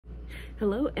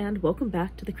Hello and welcome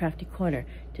back to the Crafty Corner.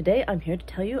 Today I'm here to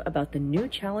tell you about the new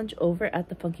challenge over at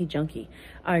the Funkie Junkie.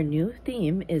 Our new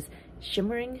theme is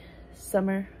Shimmering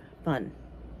Summer Fun.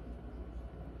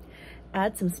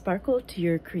 Add some sparkle to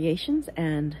your creations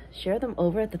and share them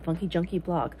over at the Funkie Junkie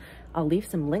blog. I'll leave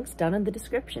some links down in the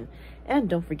description. And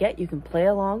don't forget you can play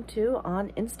along too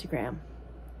on Instagram.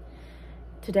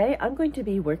 Today I'm going to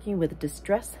be working with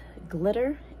distress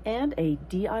glitter and a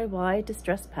DIY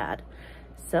distress pad.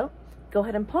 So go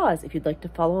ahead and pause if you'd like to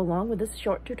follow along with this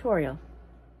short tutorial.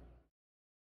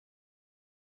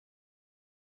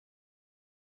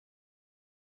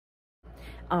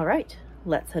 All right,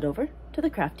 let's head over to the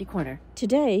Crafty Corner.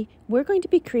 Today, we're going to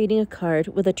be creating a card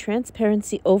with a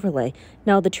transparency overlay.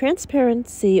 Now, the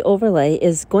transparency overlay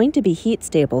is going to be heat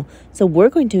stable, so we're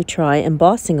going to try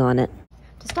embossing on it.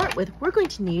 To start with, we're going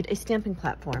to need a stamping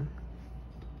platform.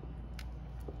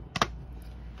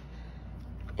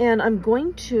 And I'm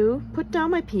going to put down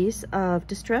my piece of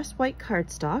distressed white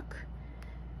cardstock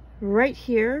right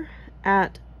here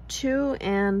at 2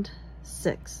 and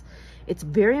 6. It's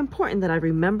very important that I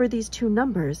remember these two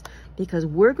numbers because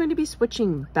we're going to be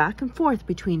switching back and forth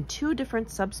between two different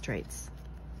substrates.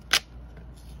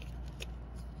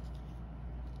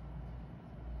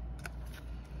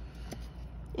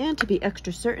 And to be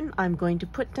extra certain, I'm going to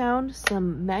put down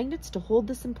some magnets to hold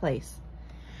this in place.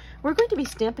 We're going to be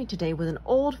stamping today with an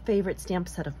old favorite stamp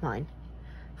set of mine,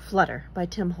 Flutter by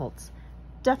Tim Holtz.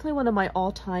 Definitely one of my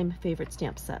all-time favorite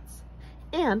stamp sets.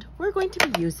 And we're going to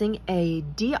be using a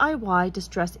DIY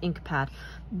distress ink pad.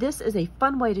 This is a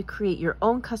fun way to create your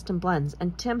own custom blends,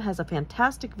 and Tim has a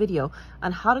fantastic video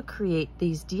on how to create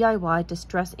these DIY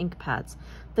distress ink pads.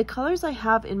 The colors I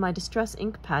have in my distress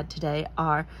ink pad today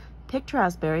are Picked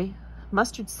Raspberry,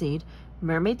 Mustard Seed,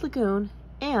 Mermaid Lagoon,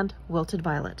 and Wilted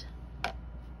Violet.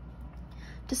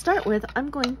 To start with, I'm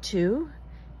going to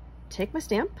take my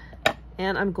stamp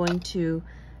and I'm going to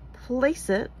place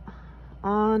it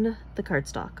on the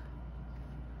cardstock.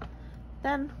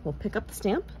 Then we'll pick up the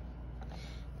stamp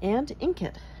and ink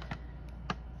it.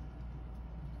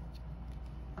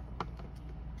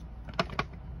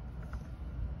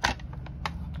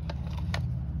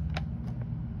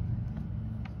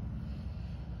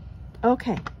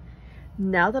 Okay,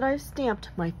 now that I've stamped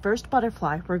my first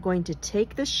butterfly, we're going to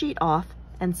take this sheet off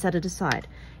and set it aside.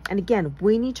 And again,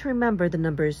 we need to remember the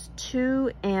numbers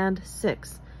 2 and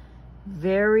 6.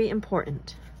 Very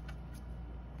important.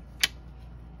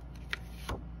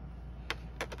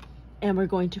 And we're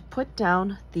going to put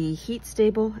down the heat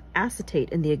stable acetate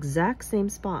in the exact same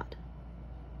spot.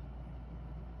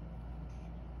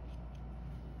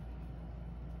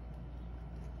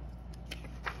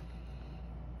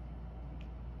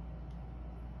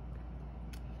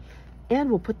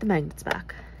 And we'll put the magnets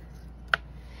back.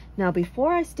 Now,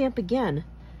 before I stamp again,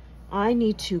 I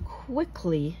need to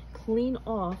quickly clean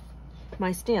off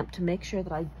my stamp to make sure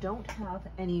that I don't have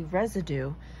any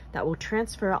residue that will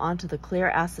transfer onto the clear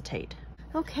acetate.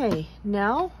 Okay,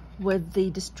 now with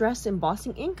the Distress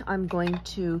embossing ink, I'm going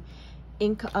to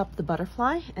ink up the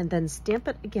butterfly and then stamp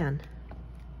it again.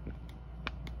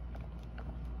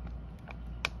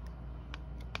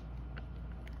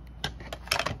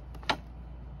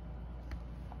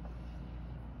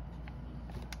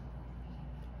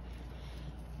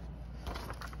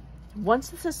 Once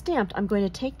this is stamped, I'm going to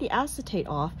take the acetate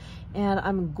off and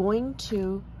I'm going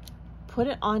to put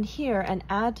it on here and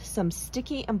add some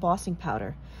sticky embossing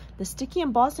powder. The sticky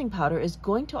embossing powder is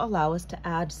going to allow us to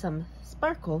add some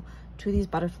sparkle to these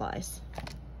butterflies.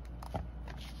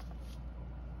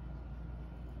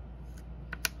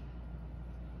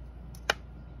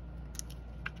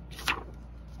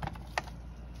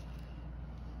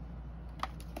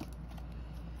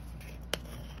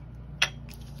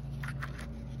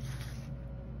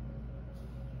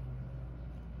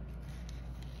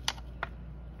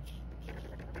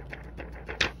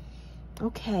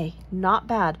 Okay, not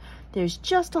bad. There's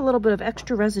just a little bit of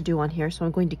extra residue on here, so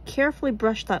I'm going to carefully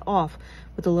brush that off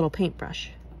with a little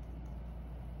paintbrush.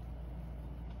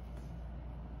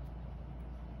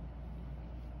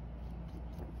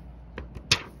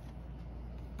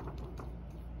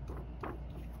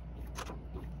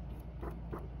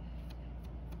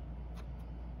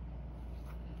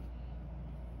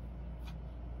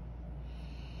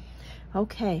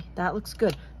 Okay, that looks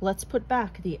good. Let's put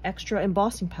back the extra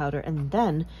embossing powder and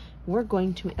then we're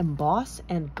going to emboss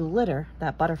and glitter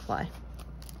that butterfly.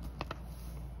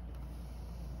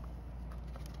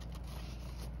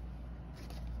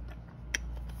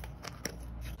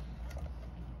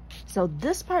 So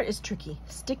this part is tricky.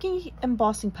 Sticky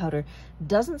embossing powder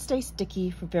doesn't stay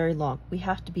sticky for very long. We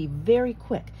have to be very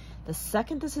quick. The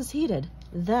second this is heated,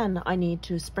 Then I need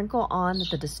to sprinkle on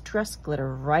the distress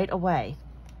glitter right away.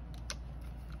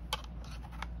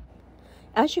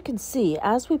 As you can see,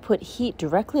 as we put heat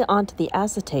directly onto the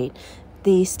acetate,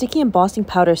 the sticky embossing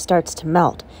powder starts to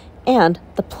melt, and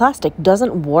the plastic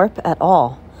doesn't warp at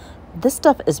all. This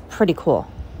stuff is pretty cool.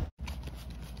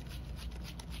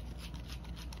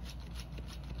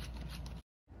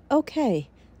 Okay,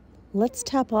 let's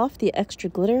tap off the extra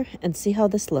glitter and see how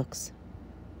this looks.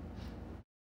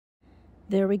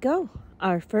 There we go,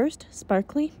 our first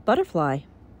sparkly butterfly.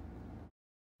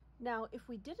 Now, if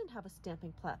we didn't have a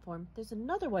stamping platform, there's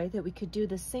another way that we could do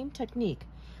the same technique.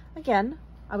 Again,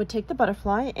 I would take the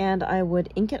butterfly and I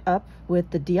would ink it up with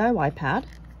the DIY pad.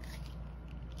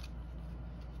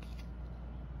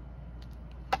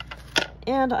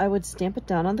 And I would stamp it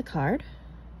down on the card.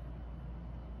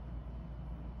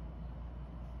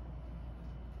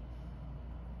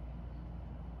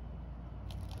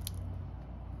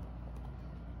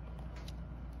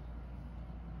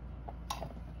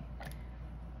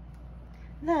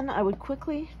 Then I would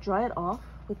quickly dry it off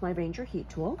with my Ranger heat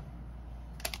tool.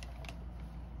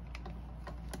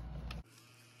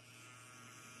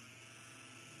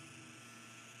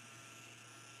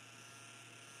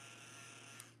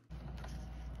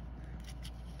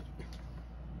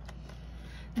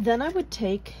 Then I would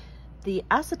take the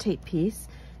acetate piece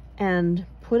and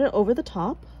put it over the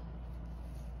top.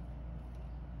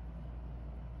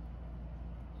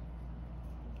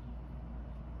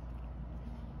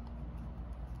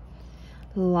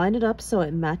 Line it up so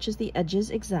it matches the edges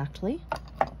exactly.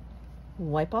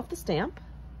 Wipe off the stamp.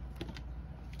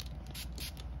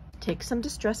 Take some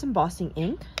distress embossing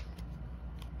ink.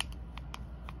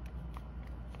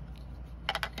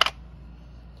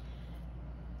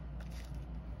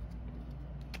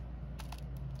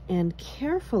 And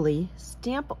carefully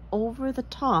stamp over the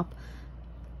top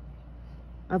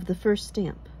of the first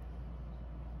stamp.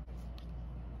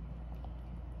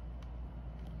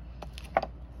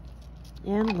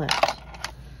 And lift.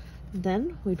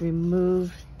 Then we'd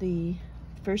remove the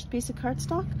first piece of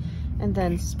cardstock and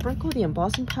then sprinkle the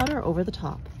embossing powder over the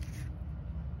top.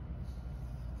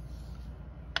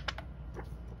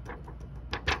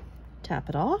 Tap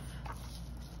it off.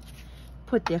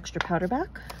 Put the extra powder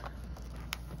back.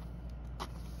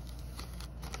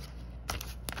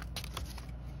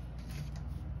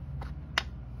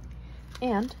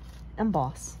 And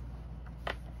emboss.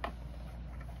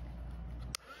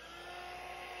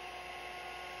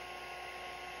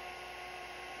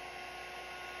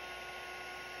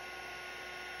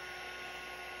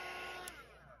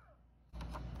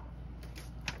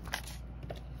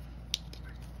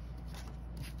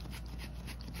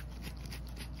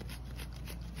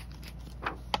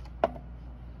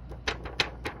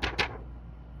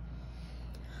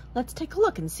 Let's take a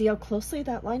look and see how closely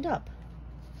that lined up.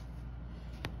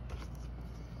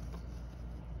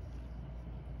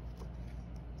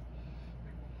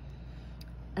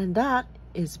 And that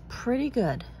is pretty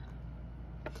good.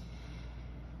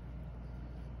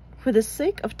 For the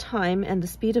sake of time and the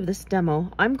speed of this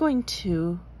demo, I'm going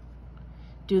to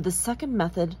do the second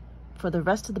method for the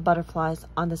rest of the butterflies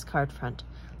on this card front.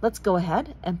 Let's go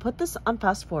ahead and put this on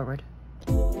fast forward.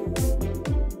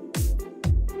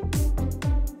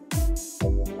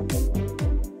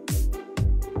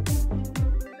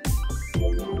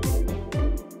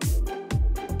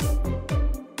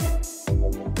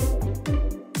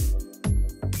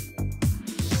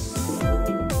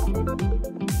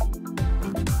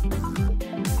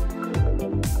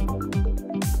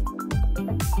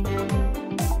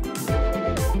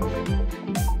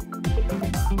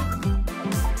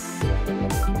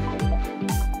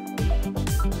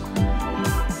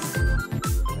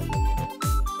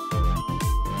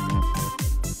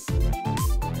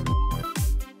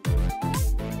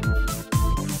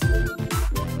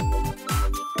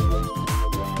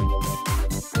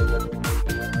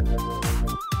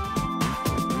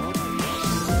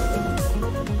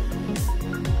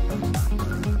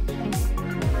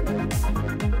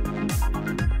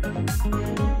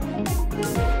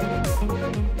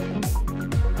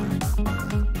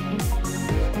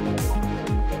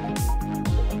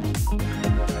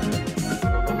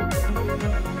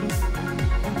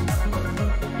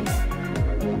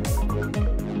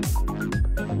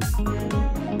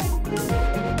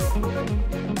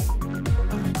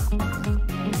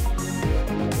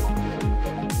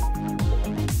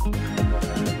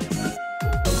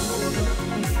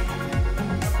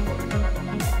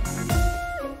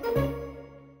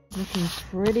 Looking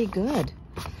pretty good.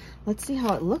 Let's see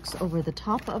how it looks over the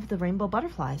top of the rainbow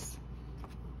butterflies.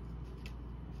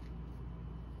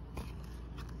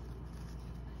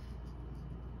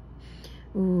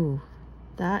 Ooh,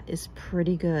 that is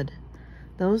pretty good.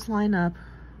 Those line up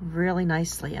really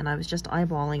nicely, and I was just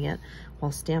eyeballing it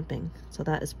while stamping, so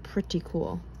that is pretty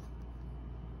cool.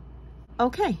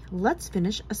 Okay, let's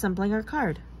finish assembling our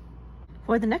card.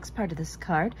 For the next part of this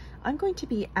card, I'm going to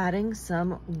be adding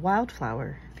some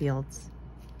wildflower fields.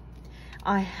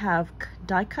 I have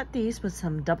die cut these with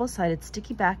some double-sided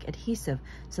sticky back adhesive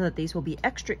so that these will be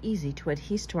extra easy to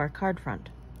adhere to our card front.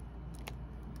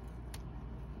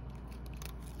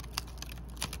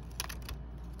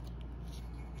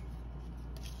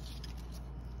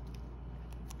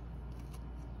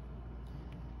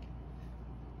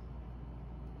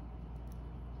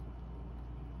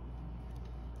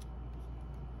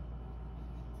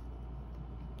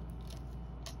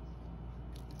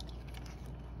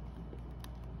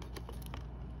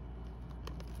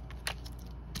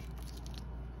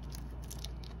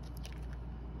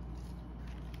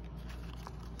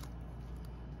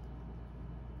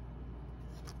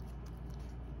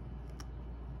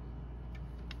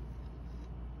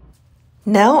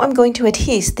 Now I'm going to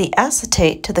adhere the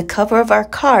acetate to the cover of our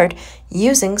card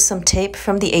using some tape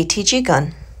from the ATG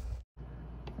gun.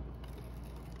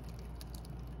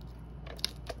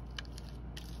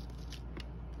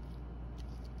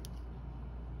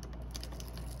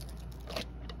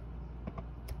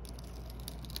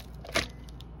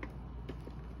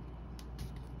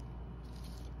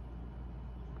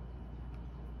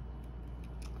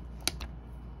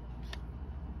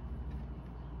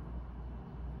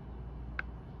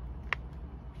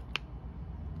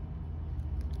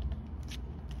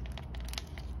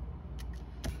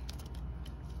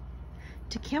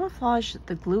 To camouflage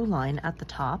the glue line at the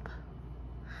top,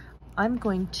 I'm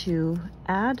going to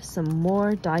add some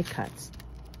more die cuts.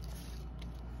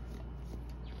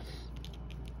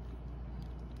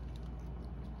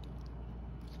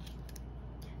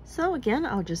 So again,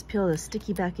 I'll just peel the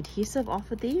sticky back adhesive off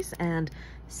of these and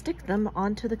stick them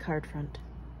onto the card front.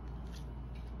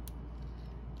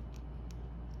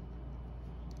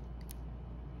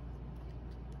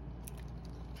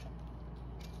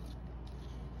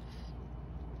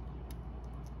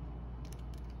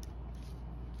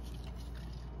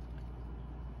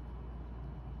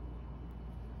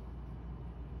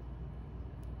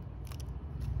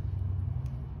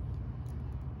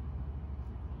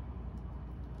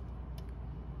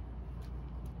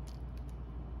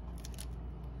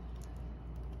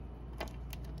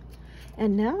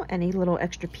 And now any little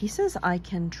extra pieces I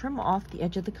can trim off the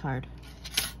edge of the card.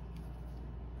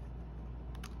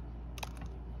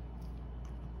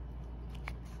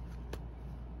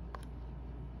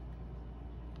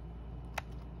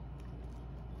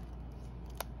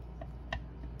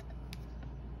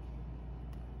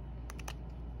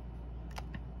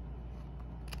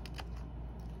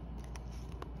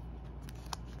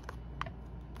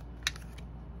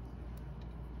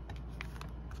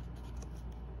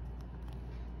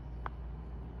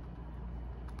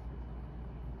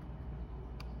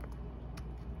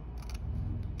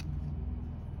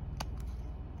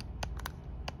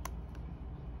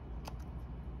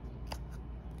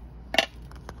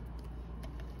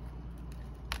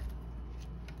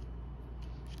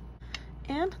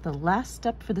 And the last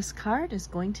step for this card is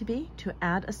going to be to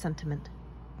add a sentiment.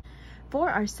 For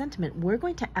our sentiment, we're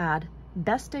going to add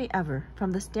 "Best Day Ever"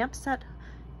 from the stamp set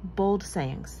Bold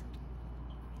Sayings.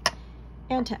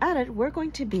 And to add it, we're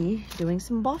going to be doing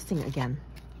some embossing again.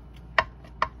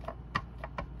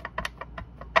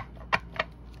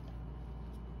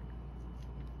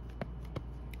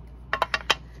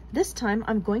 This time,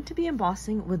 I'm going to be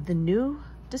embossing with the new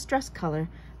distress color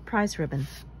Prize Ribbon.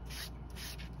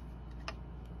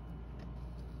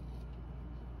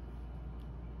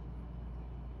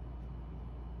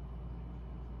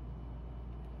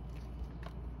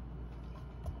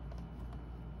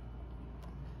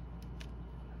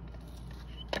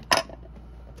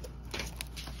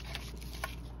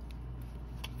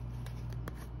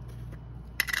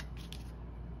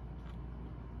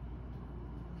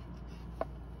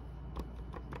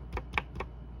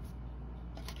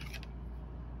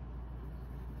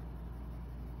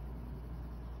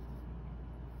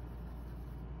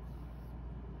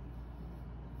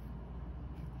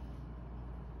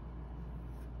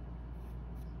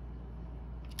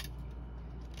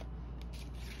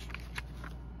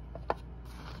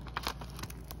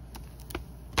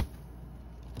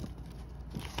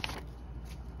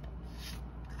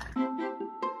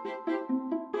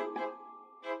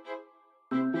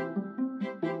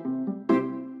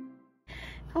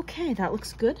 Okay, that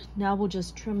looks good. Now we'll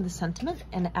just trim the sentiment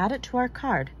and add it to our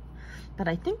card. But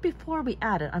I think before we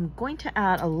add it, I'm going to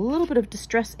add a little bit of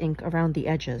distress ink around the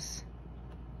edges.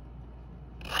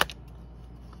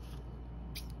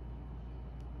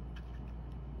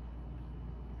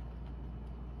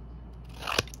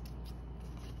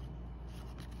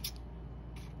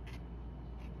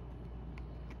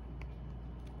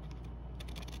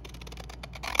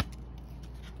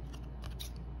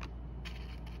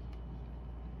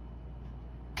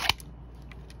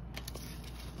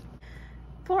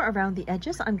 For around the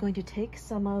edges, I'm going to take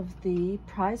some of the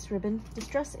Prize Ribbon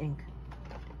Distress ink.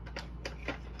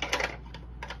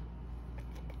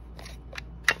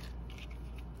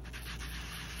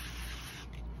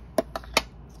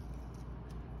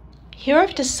 Here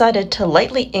I've decided to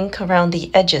lightly ink around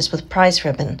the edges with Prize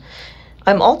Ribbon.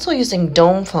 I'm also using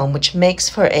dome foam, which makes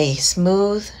for a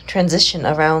smooth transition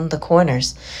around the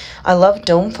corners. I love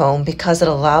dome foam because it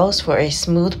allows for a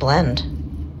smooth blend.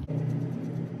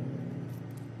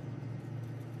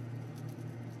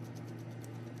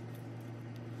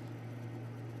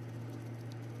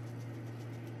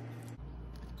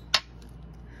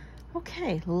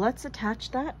 Okay, let's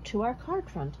attach that to our card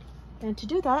front. And to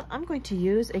do that, I'm going to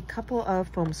use a couple of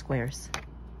foam squares.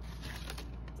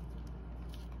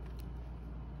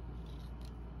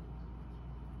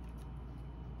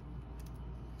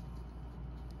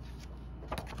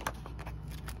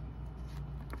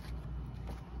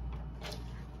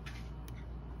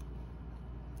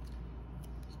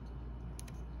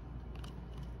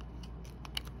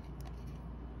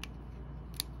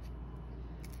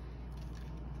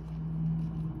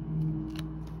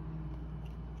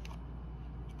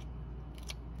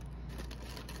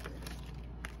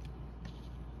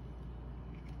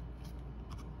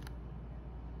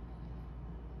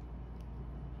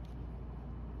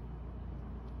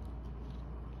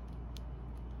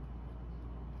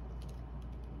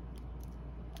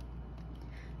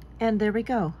 And there we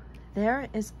go. There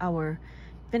is our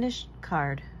finished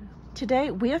card. Today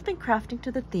we have been crafting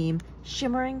to the theme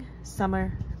Shimmering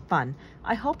Summer Fun.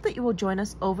 I hope that you will join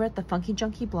us over at the Funkie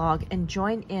Junkie blog and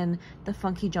join in the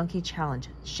Funkie Junkie challenge,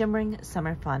 Shimmering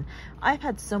Summer Fun. I've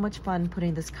had so much fun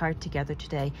putting this card together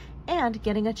today and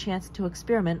getting a chance to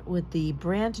experiment with the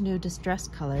brand new distress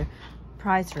color,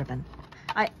 Prize Ribbon.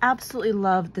 I absolutely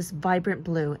love this vibrant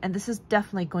blue, and this is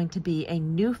definitely going to be a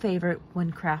new favorite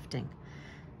when crafting.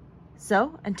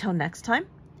 So, until next time,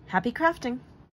 happy crafting!